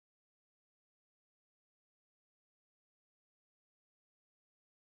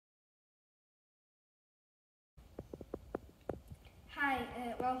Hi,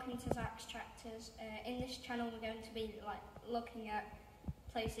 welcome to Zach's Tractors. In this channel we're going to be looking at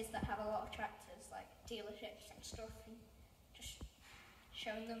places that have a lot of tractors, like dealerships and stuff, and just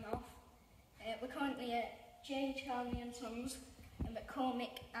showing them off. We're currently at Charnley and Sons, and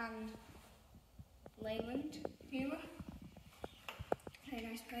McCormick and Leyland Dealer. Very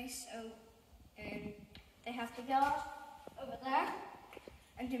nice place. So they have the yard over there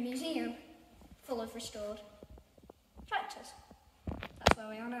and a museum full of restored tractors. That's where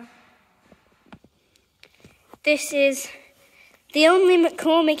we are now. This is the only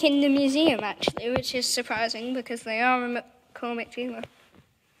McCormick in the museum, actually, which is surprising because they are a McCormick dealer.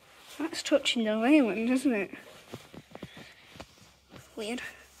 That's touching the Leyland, isn't it? Weird.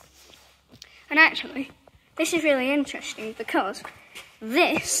 And actually, this is really interesting because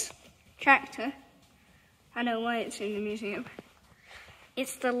this tractor, I know why it's in the museum,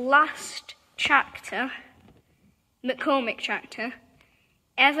 it's the last tractor, McCormick tractor,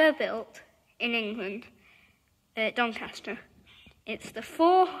 ever built in England at Doncaster. It's the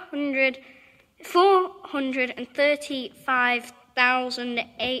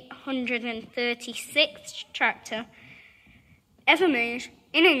 435,836th tractor ever made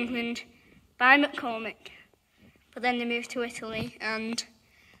in England by McCormick. But then they moved to Italy, and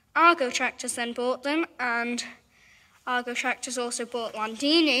Argo Tractors then bought them, and Argo Tractors also bought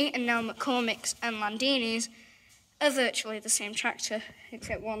Landini, and now McCormick's and Landini's are virtually the same tractor,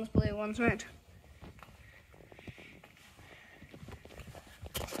 except one's blue, one's red.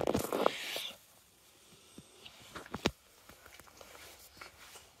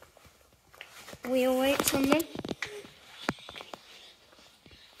 Wheel weights on them.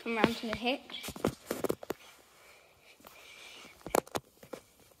 Come round to the hitch.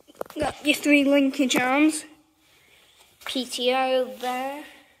 Got your 3 linkage arms. PTO there.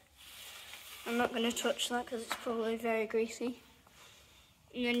 I'm not going to touch that because it's probably very greasy.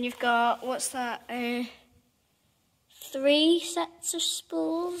 And then you've got, what's that, 3 sets of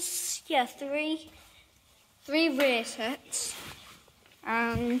spools? Yeah, 3 rear sets.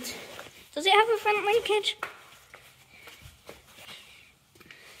 And does it have a front linkage?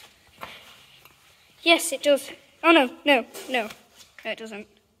 Yes, it does. Oh, no, it doesn't.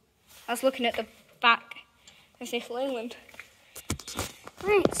 I was looking at the back of this Leyland.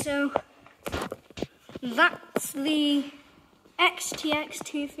 Right, so that's the XTX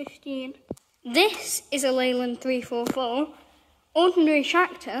 215. This is a Leyland 344, ordinary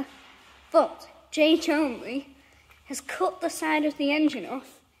tractor, but Charnley has cut the side of the engine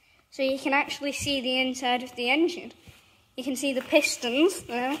off so you can actually see the inside of the engine. You can see the pistons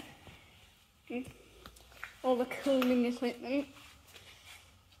there, all the cooling equipment.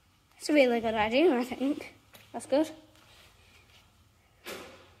 It's a really good idea, I think. That's good.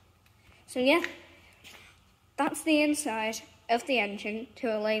 So yeah, that's the inside of the engine to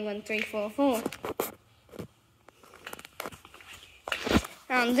a Leyland 344.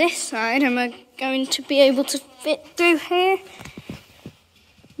 On this side, am I going to be able to fit through here?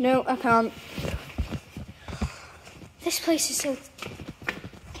 No, I can't. This place is so...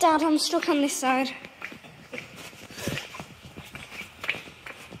 Dad, I'm stuck on this side.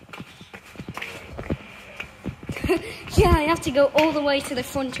 Yeah, I have to go all the way to the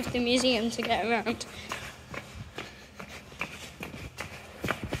front of the museum to get around.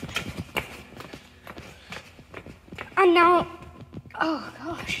 And now, oh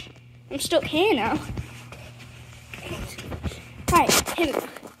gosh, I'm stuck here now. Right, here we go.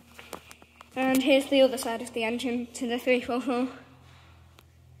 And here's the other side of the engine to the 344.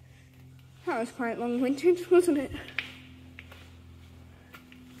 That was quite long-winded, wasn't it?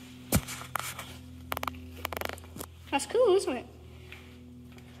 That's cool, isn't it?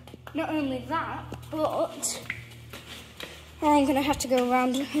 Not only that, but I'm going to have to go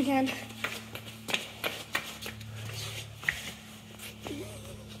around again.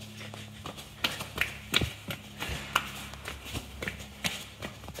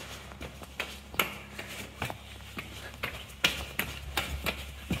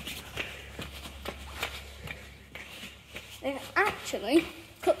 They've actually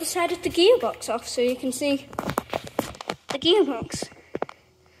cut the side of the gearbox off so you can see the gearbox.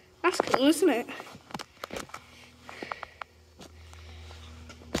 That's cool, isn't it?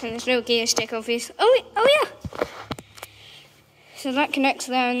 And there's no gear stick, obviously. Oh yeah! So that connects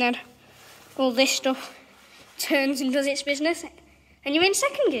there, and then all this stuff turns and does its business. And you're in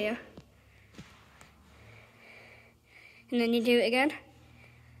second gear. And then you do it again.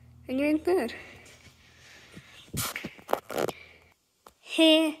 And you're in third.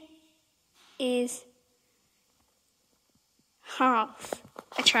 Here is half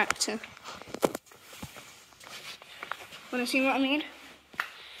a tractor. Want to see what I mean?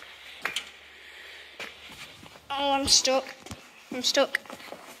 Oh, I'm stuck. I'm stuck.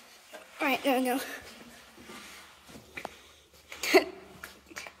 Right, there we go.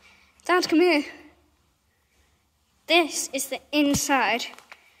 Dad, come here. This is the inside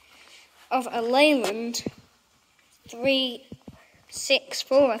of a Leyland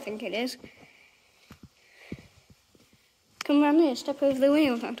 364, I think it is. Come round here, step over the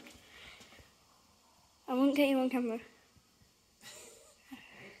wheel, Dad. I won't get you on camera. I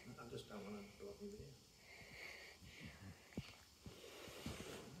just don't want to go up with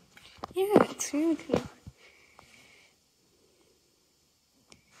you. Yeah, it's really cool.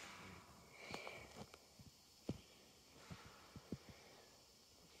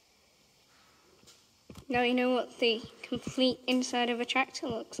 Now you know what the complete inside of a tractor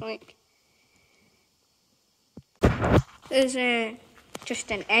looks like. There's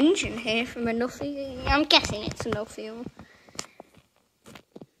just an engine here from a Nuffield. I'm guessing it's a Nuffield.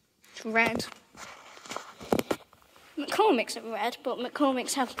 It's red. McCormick's are red, but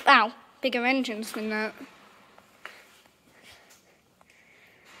McCormick's have bigger engines than that.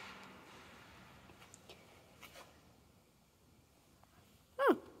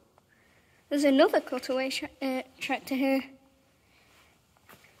 Oh, there's another cutaway tractor here.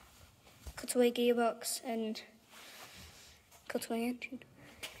 Cutaway gearbox and cutaway engine.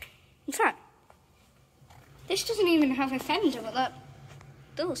 In fact, this doesn't even have a fender, but that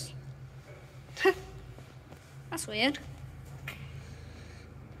does. That's weird.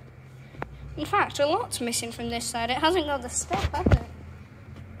 In fact, a lot's missing from this side. It hasn't got the step, has it?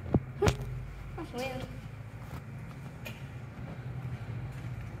 That's weird.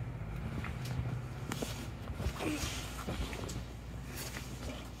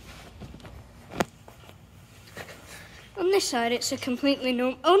 On this side, it's a completely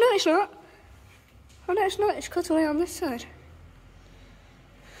normal. Oh no, it's not. Oh no, it's not. It's cut away on this side.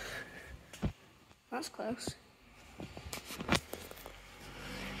 That's close.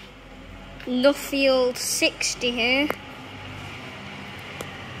 Nuffield 60 here.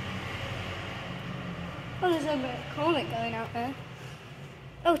 Oh, there's a bit of cornet going out there.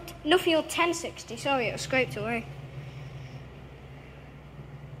 Oh, Nuffield 1060. Sorry, it was scraped away.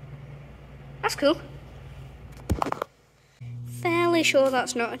 That's cool. Fairly sure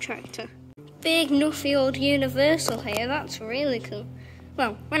that's not a tractor. Big Nuffield Universal here. That's really cool.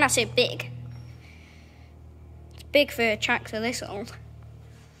 Well, when I say big, it's big for a tractor this old.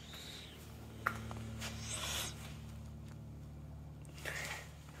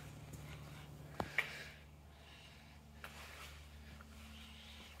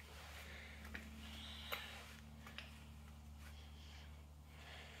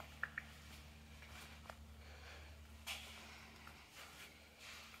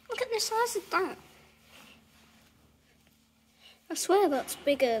 Look at the size of that. I swear that's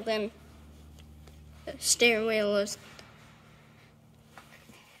bigger than the steering wheel was.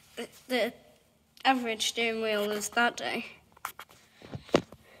 The average steering wheel was that day.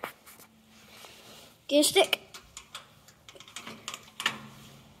 Gear stick.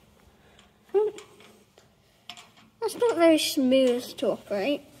 That's not very smooth to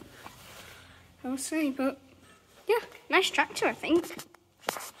operate, I would say, but yeah, nice tractor, I think.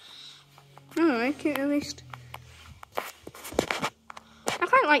 I like it, at least. I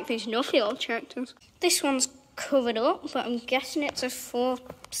quite like these Nuffield tractors. This one's covered up, but I'm guessing it's a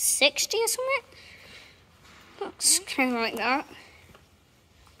 460 or something. Looks kind of like that.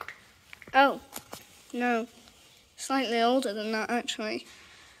 Oh, no. Slightly older than that, actually.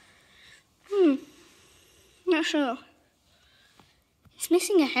 Not sure. It's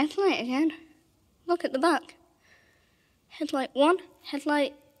missing a headlight again. Look at the back. Headlight 1,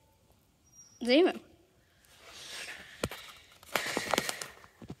 headlight 0.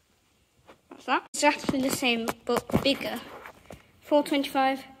 What's that? Exactly the same, but bigger.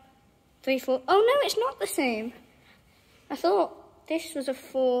 425, 34. Oh no, it's not the same. I thought this was a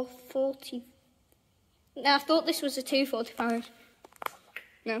 440. No, I thought this was a 245.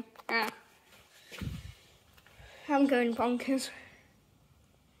 No. I'm going bonkers.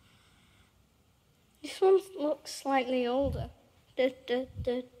 This one looks slightly older.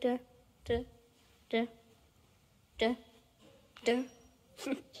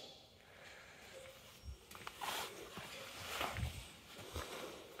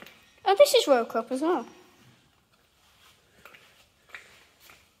 Oh, this is Road Crop as well.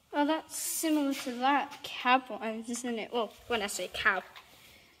 Oh, that's similar to that cab one, isn't it? Well, when I say cab,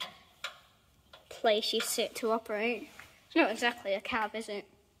 place you sit to operate. It's not exactly a cab, is it?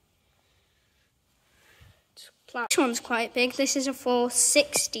 This one's quite big. This is a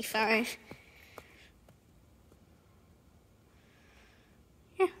 465.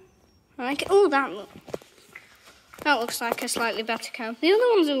 I like it. Oh, that looks like a slightly better camp. The other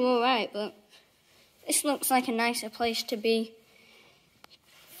ones are alright, but this looks like a nicer place to be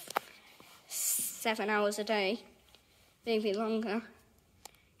 7 hours a day, maybe longer.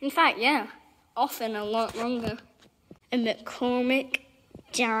 In fact, yeah, often a lot longer. A McCormick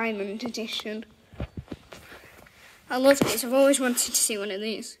Diamond Edition. I love these. I've always wanted to see one of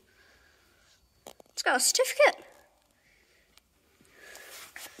these. It's got a certificate.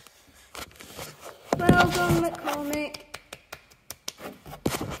 Well done, McCormick.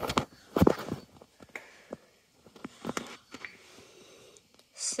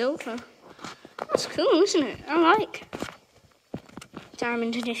 Silver. That's cool, isn't it? I like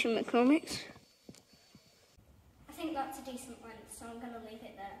Diamond Edition McCormick's.